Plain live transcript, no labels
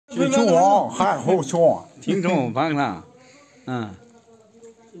听我还好说，听众帮他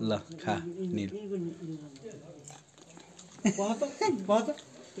，ल खा निल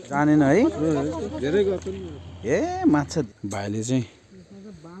जानेन है धेरै गर्छन् ए माछा भाइले चाहिँ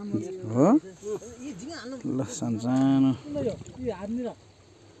हो ल सानो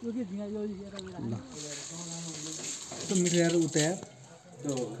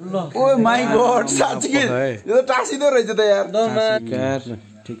ओ माई गॉड साँच्चै यो त टासिदो रहेछ त यार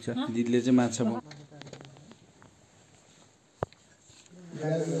ठिक छ दिदीले चाहिँ माछा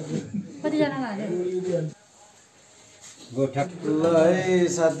ल है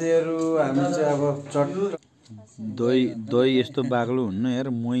साथीहरू हामी चाहिँ अब चट दही यस्तो बाक्लो हुन्न यार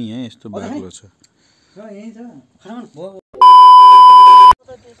मोही है यस्तो बाक्लो छ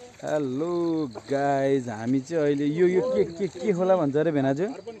हेलो गाइज हामी चाहिँ अहिले यो के खोला भन्छ अरे भेनाजु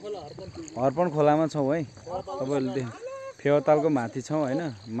हर्पन खोलामा छौँ है तपाईँहरूले फेवातालको माथि छौँ होइन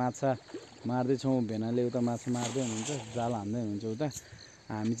माछा मार्दैछौँ भेनाले उता माछा मार्दै हुनुहुन्छ जाल हान्दै हुनुहुन्छ उता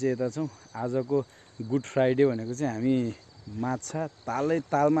हामी चाहिँ यता छौँ आजको गुड फ्राइडे भनेको चाहिँ हामी माछा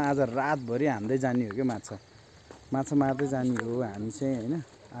तालमा आज रातभरि हान्दै जाने हो क्या माछा मार्दै जाने हो हामी चाहिँ होइन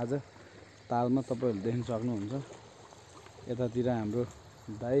आज तालमा तपाईँहरूले देख्न सक्नुहुन्छ यतातिर हाम्रो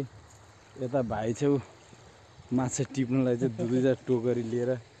दाइ यता भाइ छेउ माछा टिप्नलाई चाहिँ दुईवटा टोकरी लिएर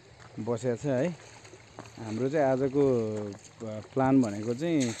बसेको छ है हाम्रो चाहिँ आजको प्लान भनेको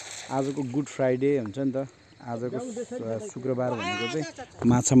चाहिँ आजको गुड फ्राइडे हुन्छ नि त आजको शुक्रबार भनेको चाहिँ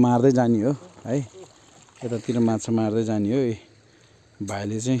माछा मार्दै जाने हो है यतातिर माछा मार्दै जाने हो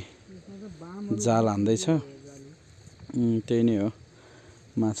भाइले चाहिँ जाल हान्दैछ त्यही नै हो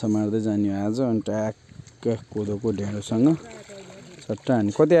माछा मार्दै जाने हो आज अनि ट्याक्क कोदोको ढेँडोसँग सट्टा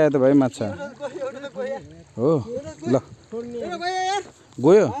हानी कति आयो त भाइ माछा हो ल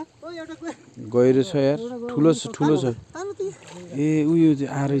गयो गएर छ यार ठुलो छ ए उयो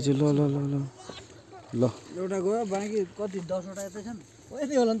आएर चाहिँ ल एउटा गयो बाँकी कति 10 वटा यतै छन्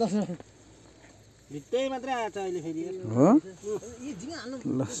यति होला नि 10 भित्तै मात्रै आछ अहिले फेरि हो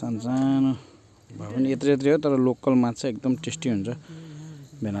ल सानो भए पनि यत्रो हो तर लोकल माछा एकदम टेस्टी हुन्छ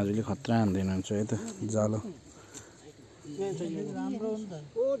भेनाजुले खतरा हान्दैन हुन्छ है त जालो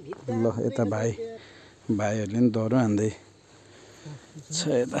ल यता भाइहरूले पनि दह्रो हान्दै छ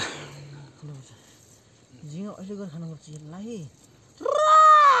यता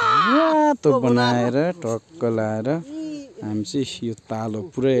त बनाएर टक्क लाएर हामी चाहिँ यो ताल हो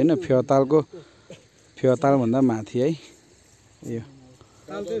पुरै होइन फेवाताल भन्दा माथि है यो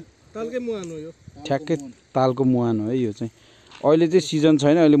ठ्याक्कै तालको मुहान हो है यो चाहिँ अहिले चाहिँ सिजन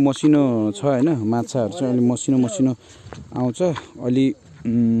छैन अहिले मसिनो छ होइन माछाहरू चाहिँ अहिले मसिनो आउँछ अलि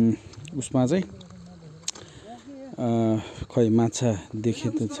उसमा चाहिँ खै माछा देखे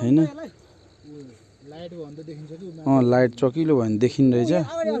त छैन लाइट चकिलो भयो भने देखिँदो रहेछ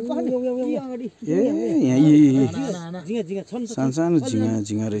ए यहाँ सानो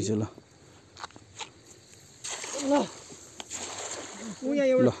झिँगा रहेछ ल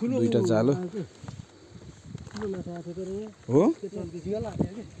दुईटा जालो हो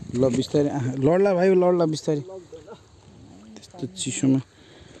ल बिस्तारै लड्ला भाइ लड्ला बिस्तारै त्यस्तो चिसोमा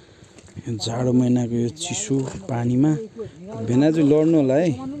जाडो महिनाको यो चिसो पानीमा भेनाजु लड्नु होला है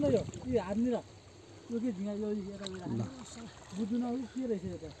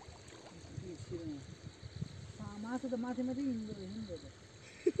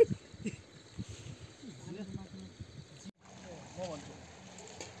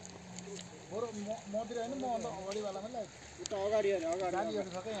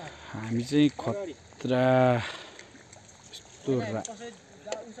हामी चाहिँ खतरा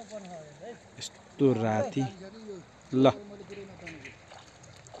यस्तो राति ल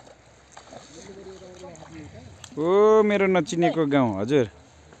ओ मेरो नचिनेको गाउँ हजुर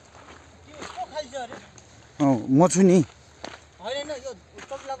म छु नि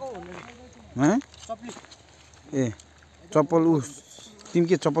ए चप्पल तिमी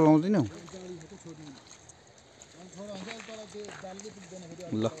के चप्पल लाउँदैनौ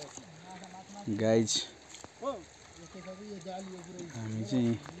ल गाइज हामी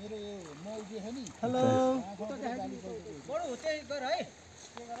चाहिँ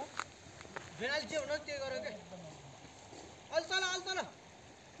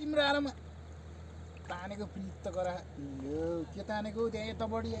तिम्रो आराममा तानेको प्लित गरा के तानेको त्यहाँ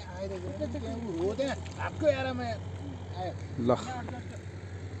यतापट्टि आइरहेको हो त्यहाँ हातको आराममा आयो ल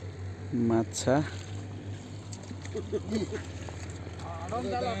माछा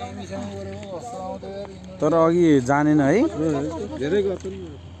तर अघि जानेन है धेरै गर्छन्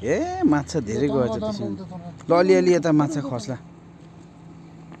ए माछा धेरै गएछ त्यसमा ल अलिअलि यता माछा खस्ला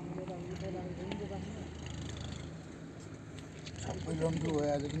सबै लम्बु भयो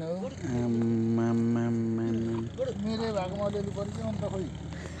आज किन हो मेरै भागमा अलिअलि परिछ अन्त खोइ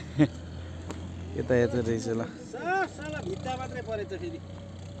यता यता रहेछ ल साला भित्ता मात्रै परे त फेरि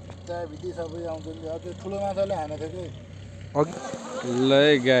चाहे भित्ती सबै आउँछ नि त्यो ठुलो माछाले हानेको थियो कि ल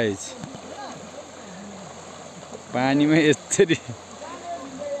गाइस पानीमा यसरी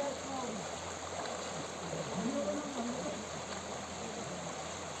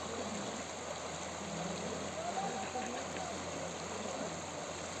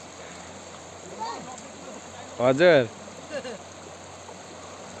हजुर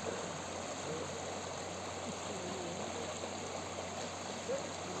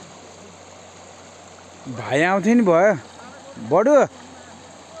भाइ आउँथ्यो नि भयो बडु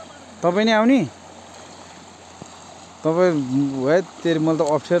तपाईँ नि आउने तपाईँ है तेरि मैले त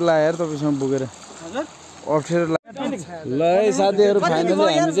अप्ठ्यारो लाग्यो यार तपाईँसँग बोकेर अप्ठ्यारो लाग्यो ल है साथीहरू फाइनली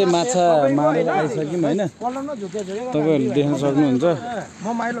हामी चाहिँ माछा मारेर आइसक्यौँ होइन तपाईँहरूले देख्न सक्नुहुन्छ म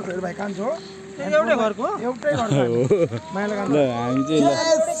माइलो फेरि भाइ कान्छु हो एउटै घरको एउटै घरको ल हामी चाहिँ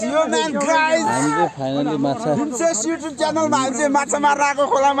फाइनली माछा युट्युब च्यानलमा हामी चाहिँ माछा मार्न आएको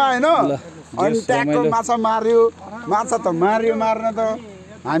खोलामा होइन अनि ट्याकको माछा मार्यो माछा त मार्यो मार्न त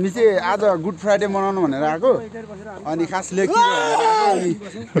हामी चाहिँ आज गुड फ्राइडे मनाउनु भनेर आएको अनि खास लेखी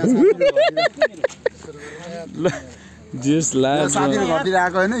ल जेस लाग्यो साथीको घरतिर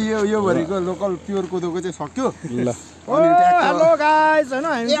आएको होइन यो भरिको लोकल प्योर कोदोको चाहिँ सक्यो ल हेलो गाइस हैन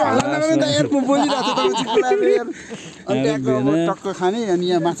हामी टक्क खाने अनि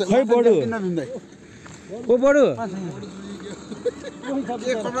यहाँ माछा खै बडु ओ बडु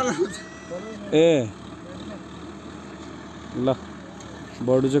ए ल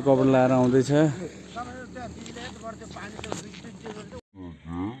बडु चाहिँ कपडा लाएर आउँदैछ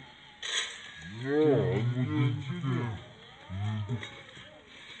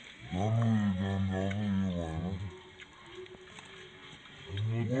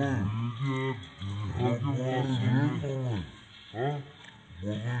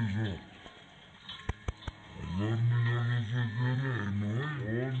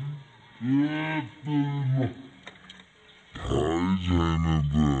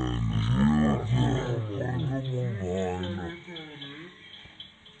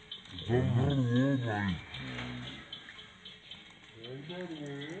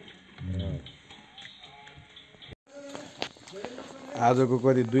आजको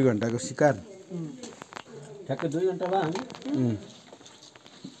कति 2 घण्टाको शिकार ठ्याक्कै 2 घण्टा भयो हामी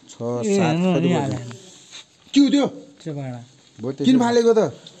 6-7 के त्यो किन फालेको त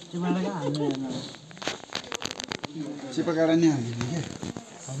चिपा काँडा नि हाल्ने के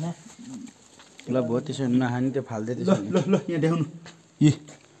ल भयो त्यसो नहानी त्यो फाल्दै त्यसो ल यहाँ देखाउनु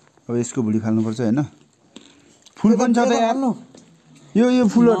अब यसको भुँडी फाल्नुपर्छ होइन फुल पनि छ त यार यो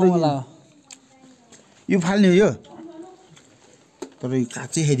फुलहरू यो फाल्ने हो यो तर यो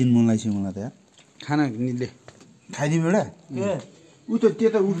काँचै खाइदिनु मन लागेको छ मलाई त यार खाना निले खाइदिउँ एउटा ऊ त त्यो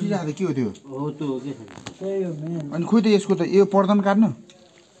त उठिरहेको के हो त्यो अनि खोइ त यसको त यो पर्दन काट्नु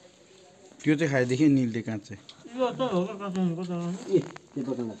त्यो चाहिँ खाएदेखि निल्दै काँच्चै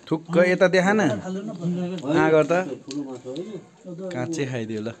थुक्क यता देखा न आगर त काँच्चै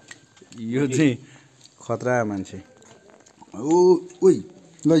खाइदियो ल यो चाहिँ खतरा मान्छे ओइ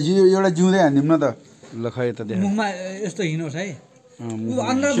ल यो एउटा जिउँदै हानिदिउँ न त ल खै यता देखा यस्तो हिँडोस् है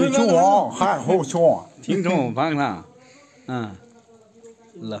थिङठो भाग्ला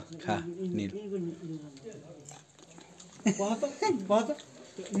ल खा निल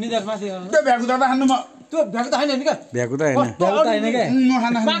भ्याकु त होइन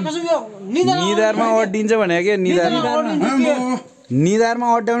निधारमा अड्डिन्छ भने के निधारमा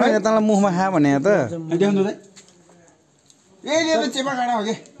अड्डाउनु यतालाई मुखमा खा भने त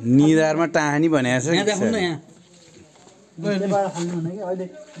निधारमा टाहानी भनेको छ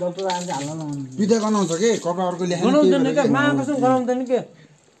पिता गनाउँछ के कपडा अर्को ल्याएन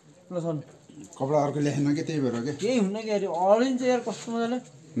कपडा अर्को ल्याएन के त्यही भएर के केही हुन्न के अलिन्छ यार कस्तो मजाले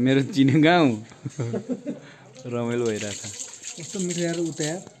मेरो चिने गाउँ रमाइलो भइरहेछ कस्तो मिठो यार उता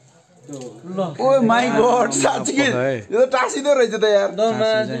यार ओ माई गॉड साँच्चै यो त टासिदो रहेछ त यार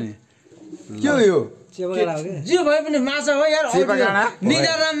के हो यो जे भए पनि माछा हो यार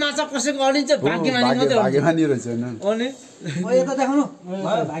निधारमा माछा कसैको अलिन्छ भाग्यमानी मात्रै भाग्यमानी रहेछ हैन अनि यता देखाउनु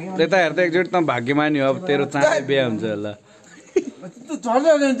त्यता हेर्दा एकचोटि त भाग्यमानी हो अब तेरो चाँडै बिहा हुन्छ ल त्यो झर्दै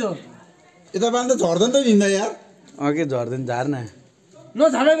हुँदैन त्यो यता बाल त झर्दैन त हिँड्दा यार के झर्दैन झार्न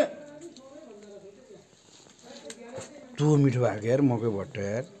नझाडे तँ मिठो भएको यार मकै भट्ट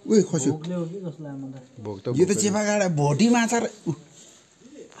यार उयो खस्यो भोक त यो त चेपा गाडा भोटी माछा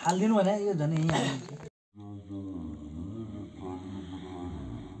हाल्दिनु भने यो झन् यहीँ हाल्दिन्छ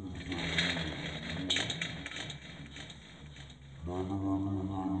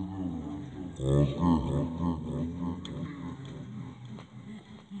दिदीले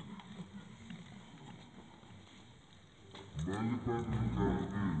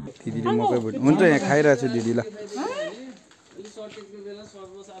मकै भुट्नु हुन्छ यहाँ खाइरहेको छु दिदी ल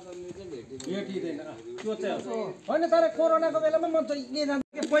होइन तर कोरोनाको बेलामा म जहिले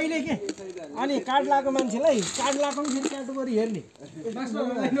जान्थेँ पहिले के अनि कार्ड लगाएको मान्छेलाई कार्ड लगाएको फेरि क्याटेगोरी हेर्ने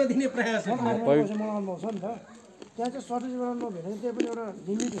नदिने प्रयास मनाउनु छ नि त त्यहाँ चाहिँ सर्टेज बनाउनु नभएर त्यहाँ पनि एउटा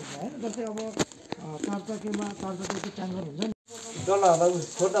लिमिट हुन्छ होइन जस्तै अब 4 चक्केमा 4 चक्के ट्याङ्कर हुन्छ नि डल्ला बाबु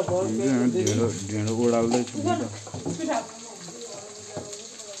छोड्दा ढेँडो उडाल्दैछु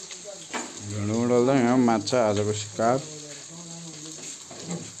ढेँडो उडाल्दा यहाँ माछा आजको शिकार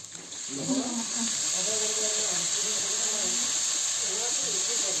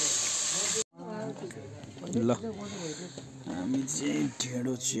ल हामी चाहिँ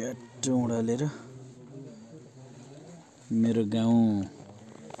ढेँडो च्याट्टो उडालेर मेरो गाउँ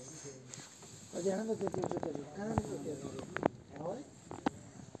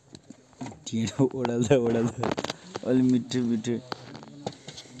ढेँडो उडाल्दा अलि मिठो मिठो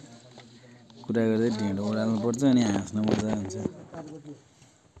कुरा गर्दै ढेँडो उडाल्नु पर्छ अनि हाँस्न मजा हुन्छ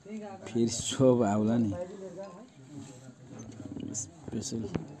फेरि सब आउला नि स्पेसल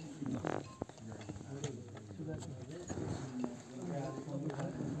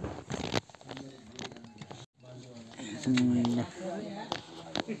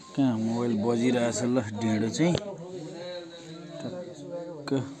कहाँ मोबाइल बजिरहेछ ल ढेँडो चाहिँ टक्क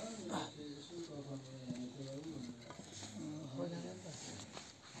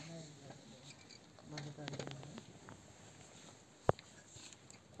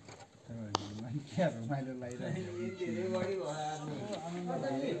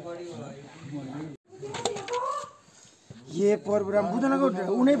ये प्रोग्राम बुझ्नको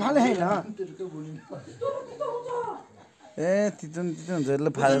उनै फाले हैन ए तितो हुन्छ ल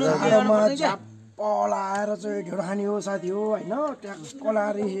फालेर पलाएर चाहिँ ढेँडो खाने हो साथी हो होइन ट्याक्क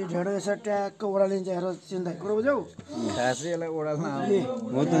लाएर ढेँडो यसो ट्याक्क ओडालिन्छ हेर चिन्ता कुरो बुझ्यौ खासै यसलाई ओडाल्न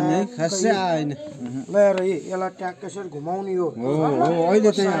हो त नि खासै आएन ल हेर यसलाई ट्याक्क यसरी घुमाउने हो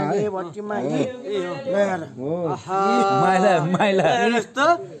अहिले चाहिँ भट्टीमा ल हेर माइला यस्तो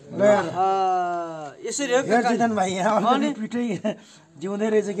ल हेर यसरी हो जितन भाइ यहाँ पिठै जिउँदै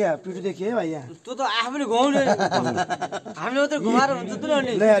रहेछ क्या पिठो देखियो है भाइ यहाँ तँ त आफूले घुमाउने हामीले मात्रै घुमाएर हुन्छ त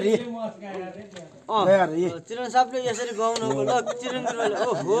नि ल हेर चिरन साहबले यसरी गाउनु ल चिरन गुरुले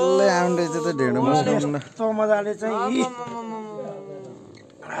ओहो ल आउनु रहेछ त ढेँडो मस्काउनु यस्तो मजाले चाहिँ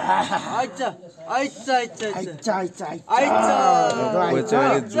आइचा आइचा आइचा आइचा आइचा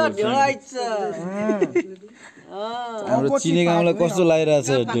आइचा ढेँडो आइचा हाम्रो चिने गाउँलाई कस्तो लागिरहेछ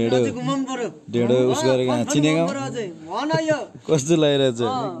ढेँडो घुमाउनु पर्यो ढेँडो उस गरेको चिने गाउँ भन यो कस्तो लागिरहेछ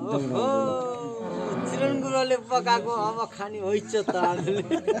चिरन गुरुले पकाएको अब खाने होइछ त हामीले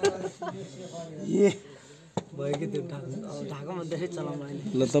भयो कि त्यो ढाकामा देखाइ चलाउनु अहिले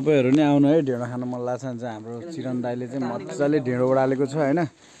ल तपाईँहरू नि आउनु है ढेँडो खान मन लाग्छ भने चाहिँ हाम्रो चिरन दाइले चाहिँ मजाले ढेँडो उडालेको छ होइन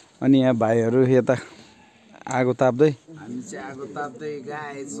अनि यहाँ भाइहरू यता आगो ताप्दै हामी चाहिँ आगो ताप्दै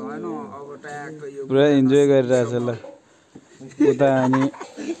गाइस हैन अब ट्याक्क यो पुरा इन्जोय गरिरहेछ ल उता अनि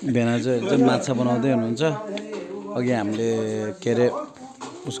भेना चाहिँ माछा बनाउँदै हुनुहुन्छ अघि हामीले के अरे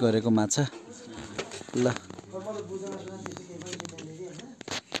उस गरेको माछा ल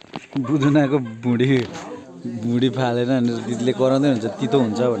बुदुनाको भुँडी फालेर अनि दिदीले कराउँदै हुन्छ तितो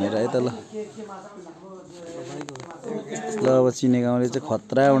हुन्छ भनेर है त ल ल अब चिने गाउँले चाहिँ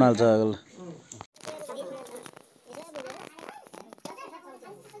खतरा उडाल्छ ल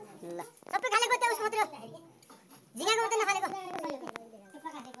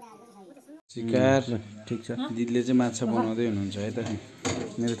शिकार ठिक छ दिदीले चाहिँ माछा बनाउँदै हुनुहुन्छ है त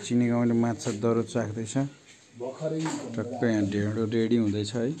मेरो चिनी गाउँले माछा दरो चाख्दैछ टक्क यहाँ ढेँडो रेडी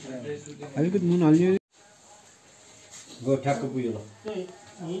हुँदैछ है अलिकति नुन हाल्यो गो ठ्याक्क पुग्यो ल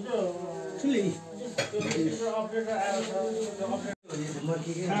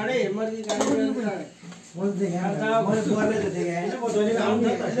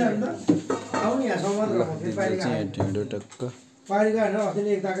ढेँडो टक्क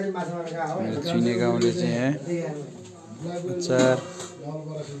चिने चिने गाउँले चाहिँ यहाँ अचार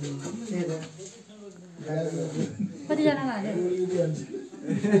कतिजना हाल्यो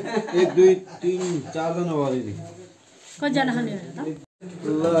 1 2 3 4 जना भयो कतिजना खाने ल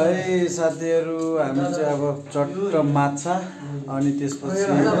है साथीहरू हामी चाहिँ अब चट्ट माछा अनि त्यसपछि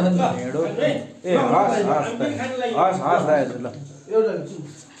ढेँडो ए हस् दाजु ल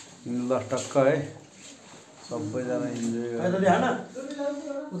ल टक्क है सबैजना इन्जोय गरेर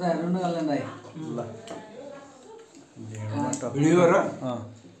उता हेर्नु न ल ढेँडोमा टक्क